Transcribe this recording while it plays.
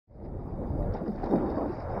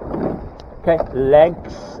Okay,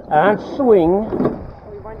 legs and swing.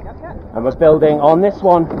 And we're building on this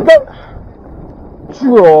one. Go!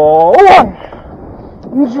 Draw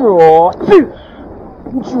 1, draw 2,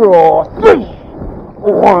 draw 3,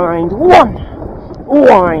 wind 1,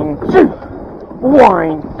 wind 2,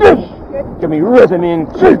 wind 3. Give me rhythm in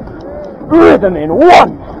 2, rhythm in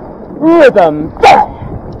 1, rhythm there.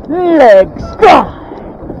 Legs fly,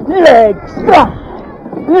 legs fly,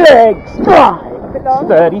 legs fly.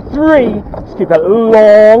 33. Just keep that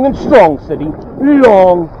long and strong, City.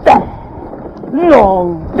 Long there,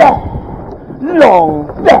 long there,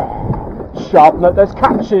 long there. Sharpen up those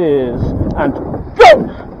catches and go.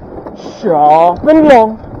 Sharp and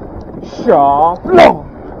long, sharp, long,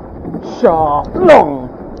 sharp, long.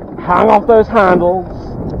 Hang off those handles.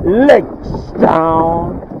 Legs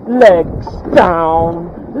down, legs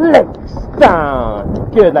down, legs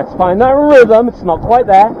down. Good, let's find that rhythm. It's not quite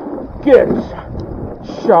there. Good.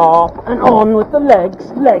 Sharp and on with the legs.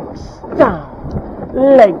 Legs down,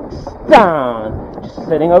 legs down. Just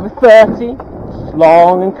sitting over 30. Just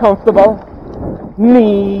long and comfortable.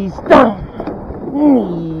 Knees down,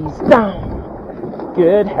 knees down.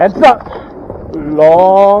 Good, heads up.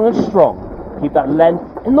 Long and strong. Keep that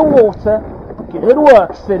length in the water. Good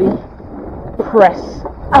work, City. Press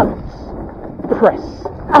out. Press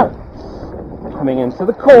out. Coming into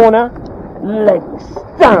the corner. Legs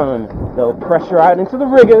down. Little pressure out into the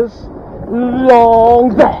riggers.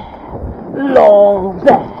 Long there. Long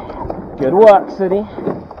there. Good work, City.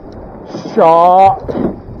 Sharp.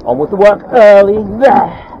 On with the work early.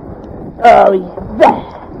 There. Early there.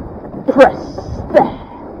 Press there.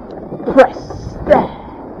 Press there.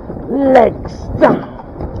 Legs down.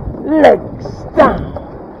 Legs down.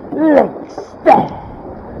 Legs there.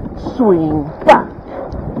 Swing back.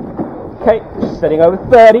 Okay, sitting over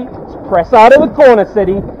 30. Let's press out of the corner,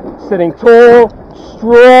 City. Sitting tall,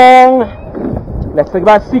 strong. Let's think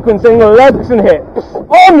about sequencing legs and hips.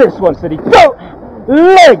 On this one, City. Go!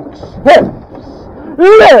 Legs, hips.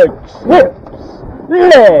 Legs, hips.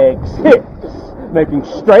 Legs, hips. Making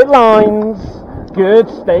straight lines. Good,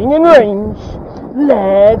 staying in range.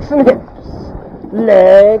 Legs and hips.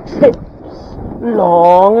 Legs, hips.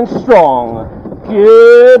 Long and strong.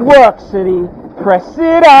 Good work, City. Press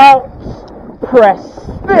it out. Press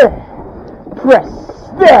there. Press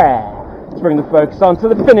there. Let's bring the focus onto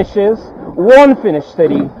the finishes. One finish,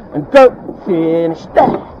 City. And go. Finish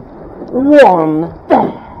there. One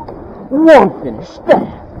there. One finish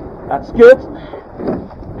there. That's good.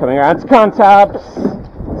 Coming around to cantabs.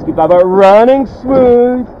 Let's keep that boat running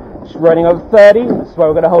smooth. Just running over 30. That's why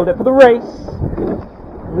we're going to hold it for the race.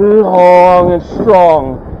 Long and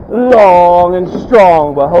strong. Long and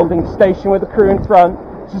strong. We're holding station with the crew in front.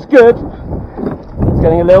 This is good. It's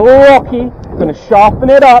getting a little rocky. We're going to sharpen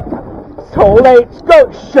it up. Tall 8s.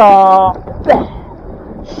 Go. Sharp there.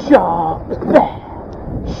 Sharp there.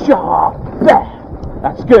 Sharp there.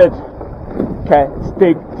 That's good. Okay, let's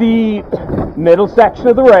dig deep. Middle section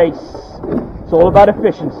of the race. It's all about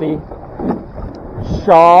efficiency.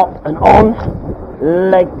 Sharp and on.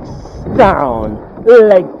 Legs down.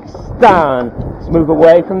 Legs down. Let's move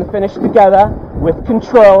away from the finish together with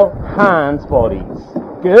control. Hands, bodies.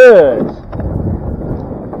 Good.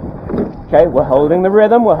 Okay, we're holding the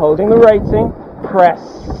rhythm. We're holding the rating. Press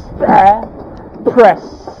there. Press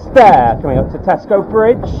there. Coming up to Tesco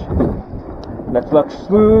Bridge. Let's look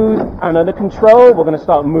smooth and under control. We're going to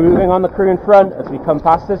start moving on the crew in front as we come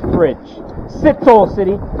past this bridge. Sit tall,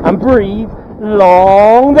 City, and breathe.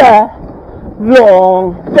 Long there.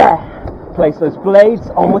 Long there. Place those blades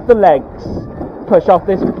on with the legs. Push off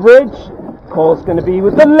this bridge. Call's going to be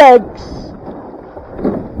with the legs.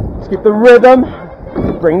 Let's keep the rhythm.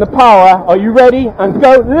 Bring the power. Are you ready? And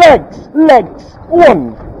go. Legs. Legs.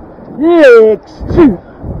 1. Legs. 2.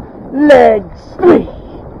 Legs. 3.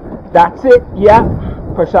 That's it. Yeah.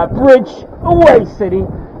 Push that bridge away, City.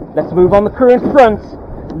 Let's move on the crew in front.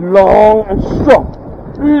 Long and strong.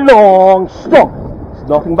 Long, strong. There's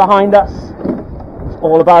nothing behind us.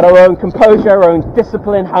 All about our own composure, our own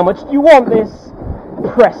discipline. How much do you want this?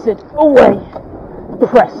 Press it away.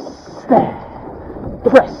 Press there.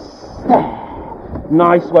 Press there.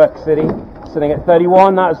 Nice work, City. Sitting at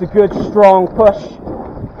 31. That was a good, strong push.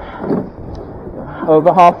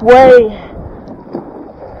 Over halfway.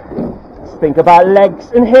 Let's think about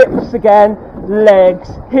legs and hips again. Legs,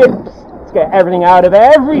 hips. Let's get everything out of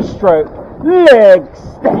every stroke. Legs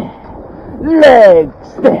there.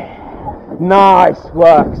 Legs there. Nice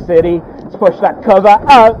work, City. Let's push that cover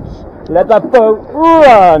out. Let that boat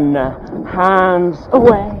run. Hands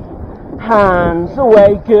away. Hands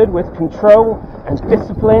away. Good with control and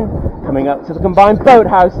discipline. Coming up to the combined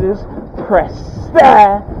boathouses. Press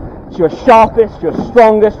there. It's your sharpest, your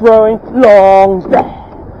strongest rowing. Long there.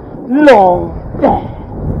 Long there.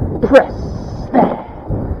 Press there.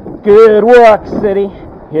 Good work, City.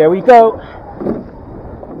 Here we go.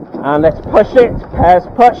 And let's push it. Pairs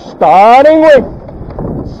push. Starting with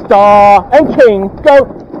star and king. Go.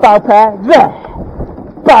 Bow pair there.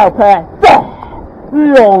 Bow pair there.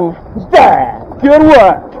 Long there. Good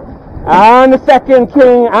work. And the second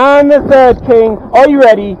king and the third king. Are you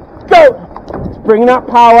ready? Go. It's bringing up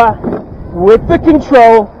power with the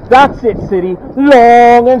control. That's it, City.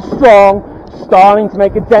 Long and strong. Starting to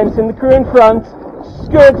make a dent in the crew in front. It's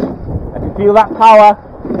good. I can feel that power.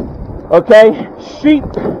 Okay. Sheep.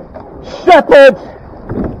 Shepherd.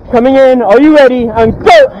 Coming in. Are you ready? And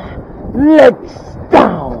go. Legs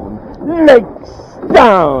down. Legs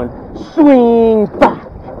down. Swing back.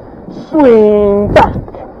 Swing back.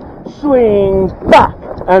 Swing back.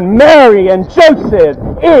 And Mary and Joseph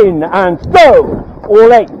in and go.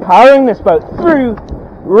 All 8 powering this boat through,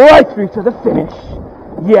 right through to the finish.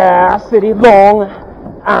 Yeah, City, long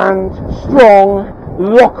and strong.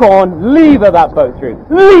 Lock on, lever that boat through.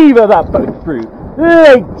 Lever that boat through.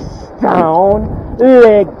 Legs down,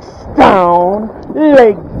 legs down,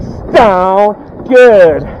 legs down.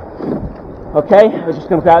 Good. Okay, we're just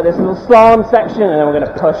going to go out this little slalom section and then we're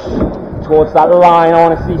going to push towards that line. I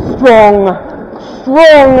want to see strong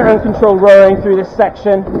and controlled rowing through this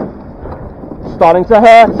section. Starting to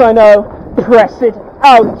hurt, I know. Press it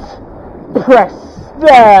out. Press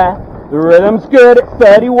there. The rhythm's good at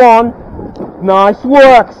 31. Nice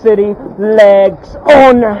work, City. Legs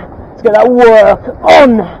on. Let's get that work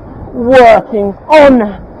on. Working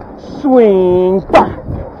on. Swing back.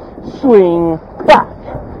 Swing back.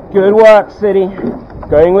 Good work, City.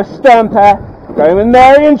 Going with stern pair. Going with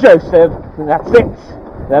Mary and Joseph. That's it.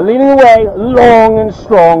 They're leading the way, long and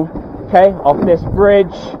strong. Okay, off this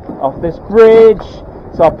bridge.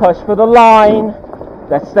 So I'll push for the line.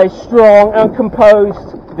 Let's stay strong and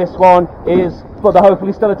composed. This one is for the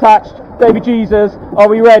hopefully still attached baby Jesus. Are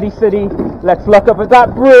we ready, City? Let's look up at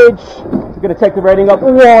that bridge. We're going to take the rating up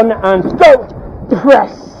 1 and go.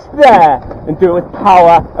 Press there. And do it with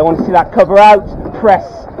power. I want to see that cover out. Press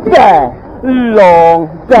there.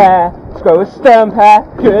 Long there. Let's go with stern pair.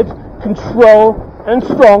 Good. Control and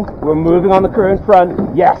strong. We're moving on the crew in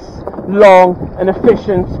front. Yes. Long and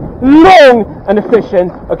efficient. Long and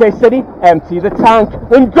efficient. Okay, City. Empty the tank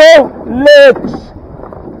and go. Legs.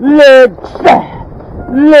 Legs there.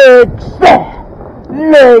 Legs there.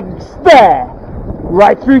 Legs there.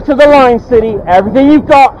 Right through to the line, City. Everything you've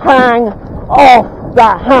got, hang off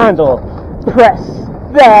that handle. Press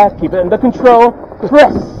there. Keep it under control.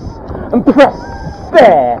 Press and press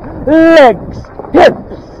there. Legs,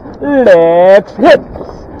 hips, legs,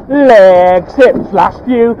 hips, legs, hips. Last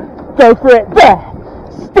few. Go for it. There.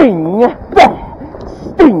 Sting there.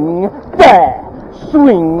 Sting there.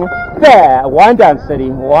 Swing there. Wind down, City.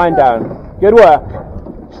 Wind down. Good work.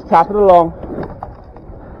 Just tap it along.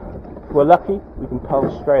 If we're lucky, we can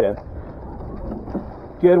pulse straight in.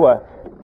 Good work.